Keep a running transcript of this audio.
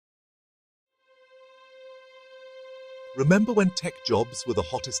Remember when tech jobs were the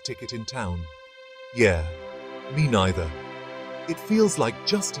hottest ticket in town? Yeah, me neither. It feels like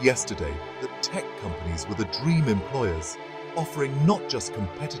just yesterday that tech companies were the dream employers, offering not just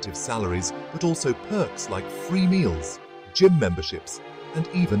competitive salaries but also perks like free meals, gym memberships, and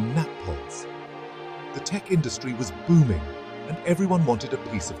even nap pods. The tech industry was booming and everyone wanted a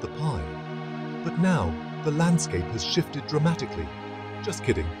piece of the pie. But now, the landscape has shifted dramatically. Just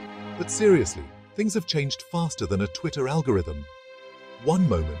kidding. But seriously, things have changed faster than a Twitter algorithm. One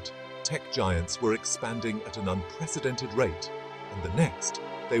moment, tech giants were expanding at an unprecedented rate, and the next,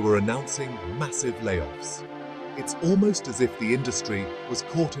 they were announcing massive layoffs. It's almost as if the industry was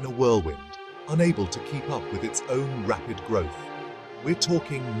caught in a whirlwind, unable to keep up with its own rapid growth. We're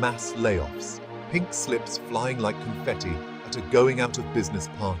talking mass layoffs, pink slips flying like confetti at a going-out-of-business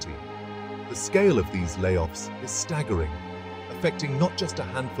party. The scale of these layoffs is staggering, affecting not just a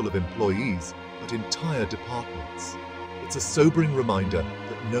handful of employees, but entire departments. It's a sobering reminder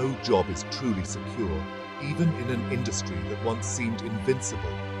that no job is truly secure, even in an industry that once seemed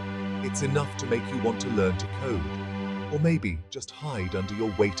invincible. It's enough to make you want to learn to code, or maybe just hide under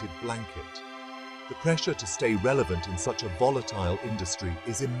your weighted blanket. The pressure to stay relevant in such a volatile industry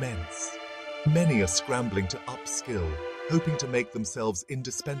is immense. Many are scrambling to upskill, hoping to make themselves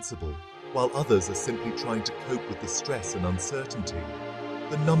indispensable, while others are simply trying to cope with the stress and uncertainty.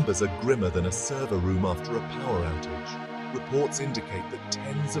 The numbers are grimmer than a server room after a power outage. Reports indicate that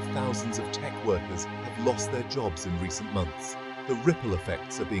tens of thousands of tech workers have lost their jobs in recent months. The ripple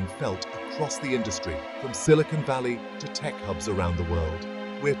effects are being felt across the industry, from Silicon Valley to tech hubs around the world.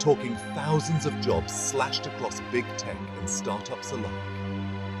 We're talking thousands of jobs slashed across big tech and startups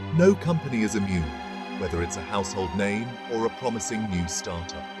alike. No company is immune, whether it's a household name or a promising new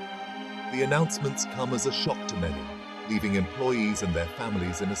startup. The announcements come as a shock to many, leaving employees and their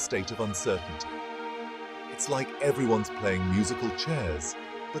families in a state of uncertainty. It's like everyone's playing musical chairs,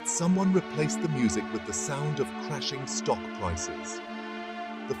 but someone replaced the music with the sound of crashing stock prices.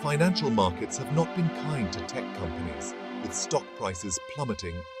 The financial markets have not been kind to tech companies, with stock prices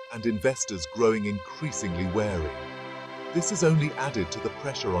plummeting and investors growing increasingly wary. This has only added to the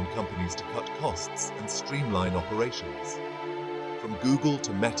pressure on companies to cut costs and streamline operations. From Google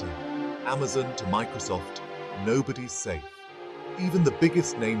to Meta, Amazon to Microsoft, nobody's safe. Even the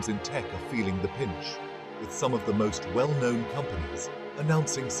biggest names in tech are feeling the pinch, with some of the most well-known companies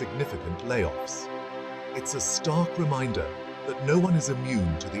announcing significant layoffs. It's a stark reminder that no one is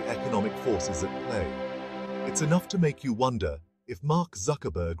immune to the economic forces at play. It's enough to make you wonder if Mark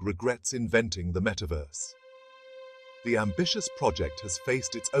Zuckerberg regrets inventing the metaverse. The ambitious project has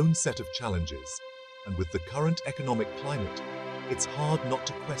faced its own set of challenges, and with the current economic climate, it's hard not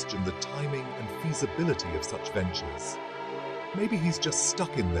to question the timing and feasibility of such ventures. Maybe he's just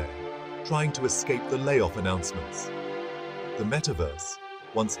stuck in there, trying to escape the layoff announcements. The metaverse,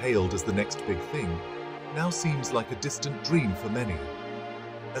 once hailed as the next big thing, now seems like a distant dream for many.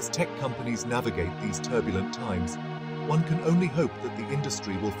 As tech companies navigate these turbulent times, one can only hope that the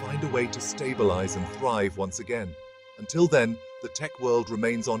industry will find a way to stabilize and thrive once again. Until then, the tech world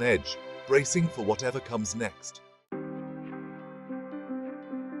remains on edge, bracing for whatever comes next.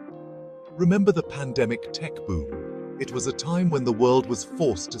 Remember the pandemic tech boom? It was a time when the world was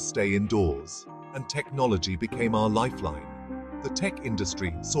forced to stay indoors, and technology became our lifeline. The tech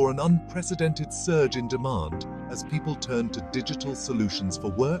industry saw an unprecedented surge in demand as people turned to digital solutions for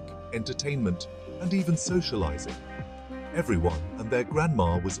work, entertainment, and even socializing. Everyone and their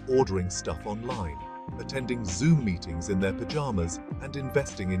grandma was ordering stuff online, attending Zoom meetings in their pajamas, and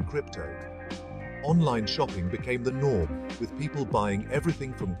investing in crypto. Online shopping became the norm, with people buying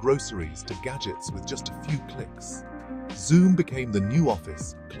everything from groceries to gadgets with just a few clicks. Zoom became the new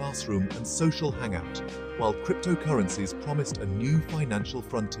office, classroom, and social hangout, while cryptocurrencies promised a new financial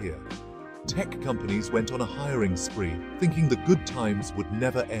frontier. Tech companies went on a hiring spree, thinking the good times would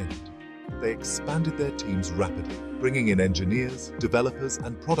never end. They expanded their teams rapidly, bringing in engineers, developers,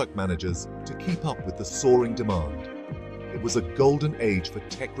 and product managers to keep up with the soaring demand. It was a golden age for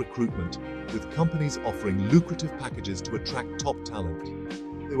tech recruitment, with companies offering lucrative packages to attract top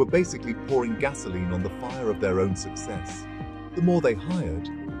talent. They were basically pouring gasoline on the fire of their own success. The more they hired,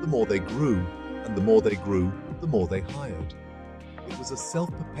 the more they grew, and the more they grew, the more they hired. It was a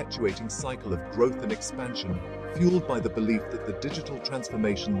self-perpetuating cycle of growth and expansion, fueled by the belief that the digital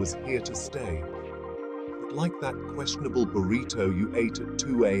transformation was here to stay. But like that questionable burrito you ate at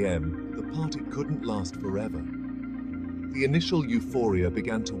 2 a.m., the party couldn't last forever. The initial euphoria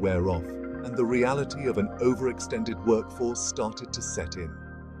began to wear off, and the reality of an overextended workforce started to set in.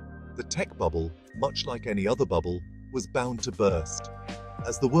 The tech bubble, much like any other bubble, was bound to burst.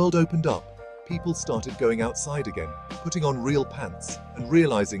 As the world opened up, people started going outside again, putting on real pants, and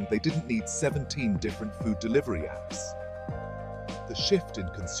realizing they didn't need 17 different food delivery apps. The shift in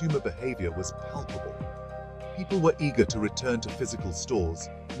consumer behavior was palpable. People were eager to return to physical stores,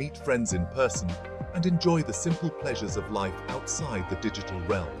 meet friends in person, and enjoy the simple pleasures of life outside the digital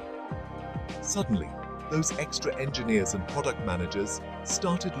realm. Suddenly, those extra engineers and product managers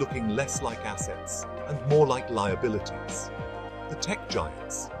started looking less like assets and more like liabilities. The tech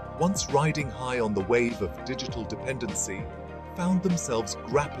giants, once riding high on the wave of digital dependency, found themselves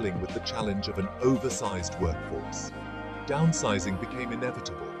grappling with the challenge of an oversized workforce. Downsizing became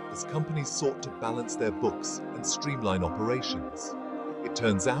inevitable as companies sought to balance their books and streamline operations. It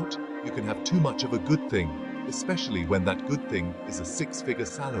turns out you can have too much of a good thing, especially when that good thing is a six-figure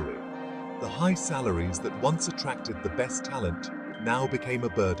salary. The high salaries that once attracted the best talent now became a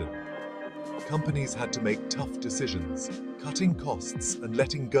burden. Companies had to make tough decisions, cutting costs and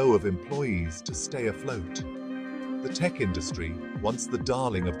letting go of employees to stay afloat. The tech industry, once the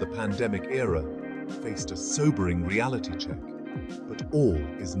darling of the pandemic era, faced a sobering reality check. But all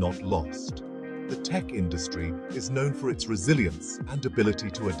is not lost. The tech industry is known for its resilience and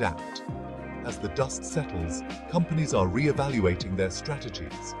ability to adapt. As the dust settles, companies are re-evaluating their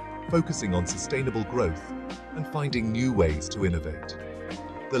strategies, focusing on sustainable growth and finding new ways to innovate.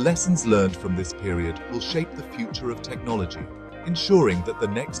 The lessons learned from this period will shape the future of technology, ensuring that the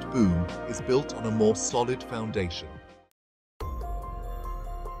next boom is built on a more solid foundation.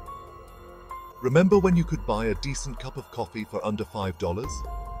 Remember when you could buy a decent cup of coffee for under $5?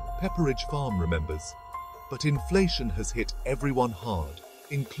 Pepperidge Farm remembers. But inflation has hit everyone hard,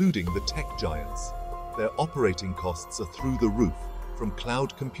 including the tech giants. Their operating costs are through the roof, from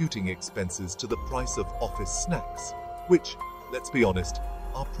cloud computing expenses to the price of office snacks, which, let's be honest,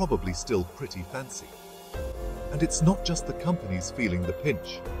 are probably still pretty fancy. And it's not just the companies feeling the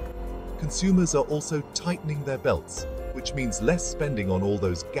pinch. Consumers are also tightening their belts, which means less spending on all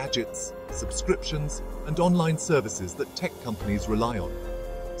those gadgets, subscriptions, and online services that tech companies rely on.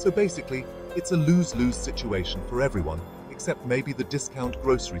 So basically, it's a lose-lose situation for everyone, except maybe the discount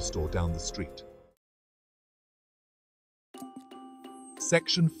grocery store down the street.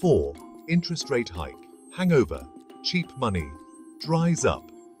 Section 4. Interest rate hike. Hangover. Cheap money. Dries up.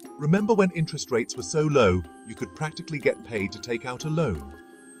 Remember when interest rates were so low, you could practically get paid to take out a loan?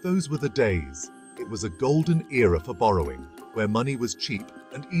 Those were the days. It was a golden era for borrowing, where money was cheap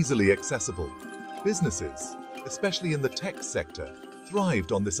and easily accessible. Businesses, especially in the tech sector,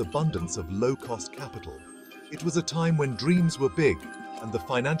 thrived on this abundance of low-cost capital. It was a time when dreams were big and the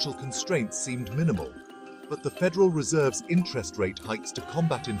financial constraints seemed minimal. But the Federal Reserve's interest rate hikes to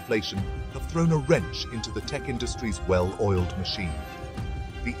combat inflation have thrown a wrench into the tech industry's well-oiled machine.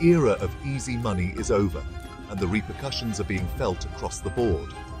 The era of easy money is over, and the repercussions are being felt across the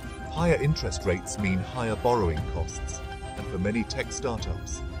board. Higher interest rates mean higher borrowing costs, and for many tech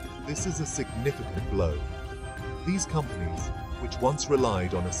startups, this is a significant blow. These companies, which once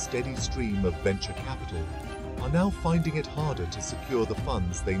relied on a steady stream of venture capital, are now finding it harder to secure the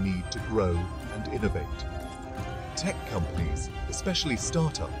funds they need to grow and innovate. Tech companies, especially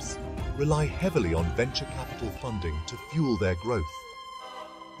startups, rely heavily on venture capital funding to fuel their growth.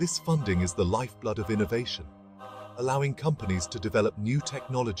 This funding is the lifeblood of innovation, allowing companies to develop new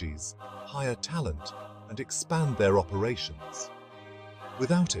technologies, hire talent, and expand their operations.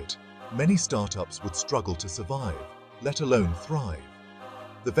 Without it, many startups would struggle to survive, let alone thrive.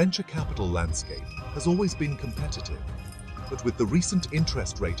 The venture capital landscape has always been competitive, but with the recent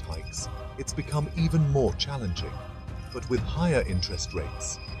interest rate hikes, it's become even more challenging. But with higher interest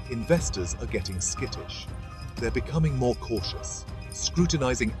rates, investors are getting skittish. They're becoming more cautious,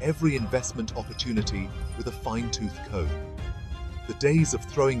 scrutinizing every investment opportunity with a fine-tooth comb. The days of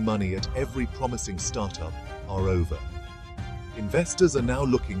throwing money at every promising startup are over. Investors are now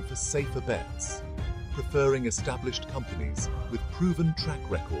looking for safer bets, preferring established companies with proven track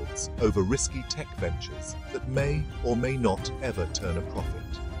records over risky tech ventures that may or may not ever turn a profit.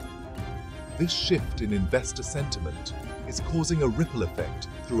 This shift in investor sentiment is causing a ripple effect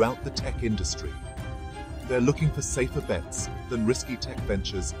throughout the tech industry. They're looking for safer bets than risky tech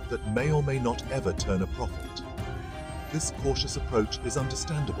ventures that may or may not ever turn a profit. This cautious approach is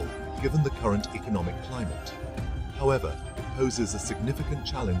understandable given the current economic climate. However, it poses a significant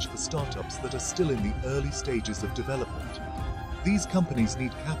challenge for startups that are still in the early stages of development. These companies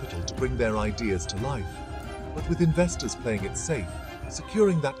need capital to bring their ideas to life, but with investors playing it safe,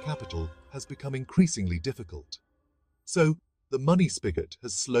 securing that capital has become increasingly difficult. So, the money spigot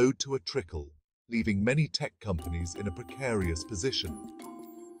has slowed to a trickle, leaving many tech companies in a precarious position.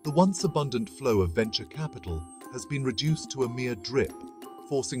 The once abundant flow of venture capital has been reduced to a mere drip,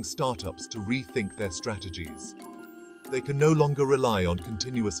 forcing startups to rethink their strategies. They can no longer rely on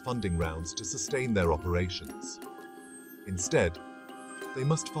continuous funding rounds to sustain their operations. Instead, they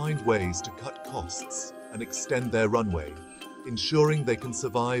must find ways to cut costs and extend their runway, ensuring they can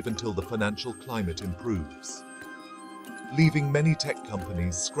survive until the financial climate improves. Leaving many tech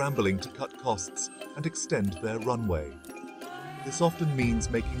companies scrambling to cut costs and extend their runway. This often means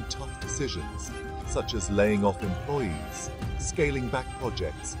making tough decisions, such as laying off employees, scaling back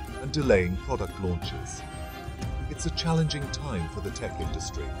projects, and delaying product launches. It's a challenging time for the tech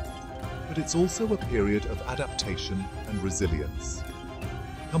industry, but it's also a period of adaptation and resilience.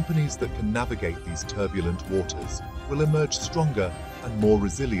 Companies that can navigate these turbulent waters will emerge stronger and more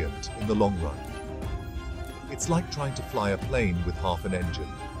resilient in the long run. It's like trying to fly a plane with half an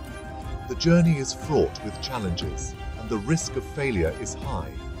engine. The journey is fraught with challenges, and the risk of failure is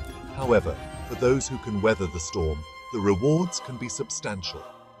high. However, for those who can weather the storm, the rewards can be substantial.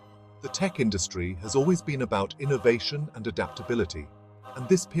 The tech industry has always been about innovation and adaptability, and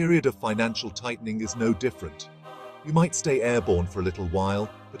this period of financial tightening is no different. You might stay airborne for a little while,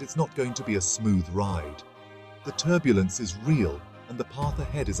 but it's not going to be a smooth ride. The turbulence is real, and the path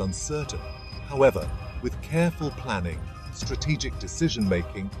ahead is uncertain. However, with careful planning, strategic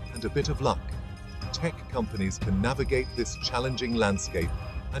decision-making, and a bit of luck, tech companies can navigate this challenging landscape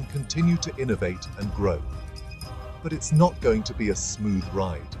and continue to innovate and grow. But it's not going to be a smooth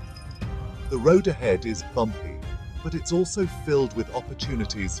ride. The road ahead is bumpy, but it's also filled with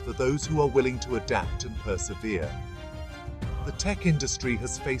opportunities for those who are willing to adapt and persevere. The tech industry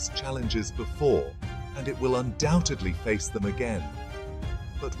has faced challenges before, and it will undoubtedly face them again.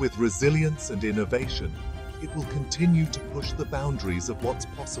 But with resilience and innovation, it will continue to push the boundaries of what's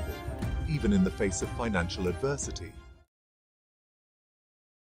possible, even in the face of financial adversity.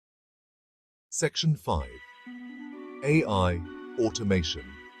 Section 5. AI Automation.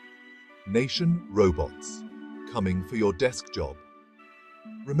 Nation robots, coming for your desk job.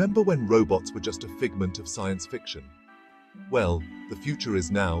 Remember when robots were just a figment of science fiction? Well, the future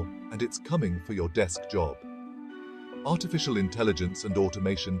is now, and it's coming for your desk job. Artificial intelligence and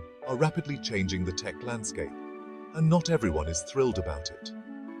automation are rapidly changing the tech landscape, and not everyone is thrilled about it.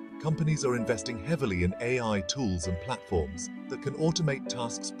 Companies are investing heavily in AI tools and platforms that can automate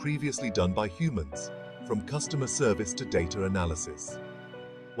tasks previously done by humans, from customer service to data analysis.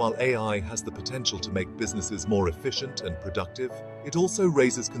 While AI has the potential to make businesses more efficient and productive, it also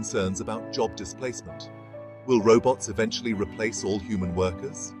raises concerns about job displacement. Will robots eventually replace all human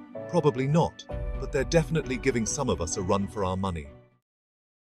workers? Probably not, but they're definitely giving some of us a run for our money.